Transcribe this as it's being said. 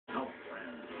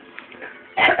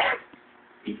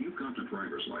dropped a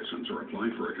driver's license or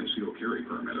applied for a concealed carry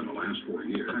permit in the last 4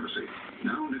 years. Privacy.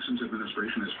 Now Nixon's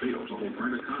administration has failed to hold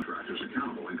private contractors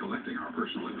accountable in collecting our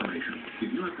personal information.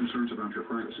 If you have concerns about your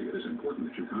privacy, it is important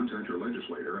that you contact your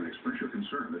legislator and express your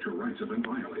concern that your rights have been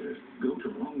violated. Go to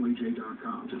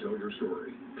longwayj.com to tell your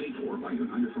story. Paid for by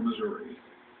United for Missouri.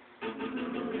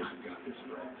 I've got this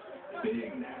friend.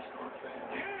 Big NASCAR fan.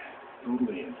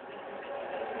 Totally in.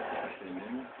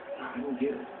 I don't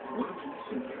get it. What am I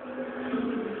missing here?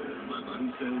 My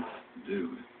buddy says,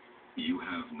 dude, you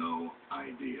have no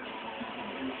idea.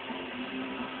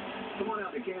 Come on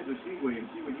out to Kansas Speedway and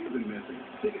see what you've been missing.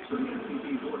 Tickets for the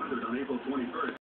NCT 400 on April 21st.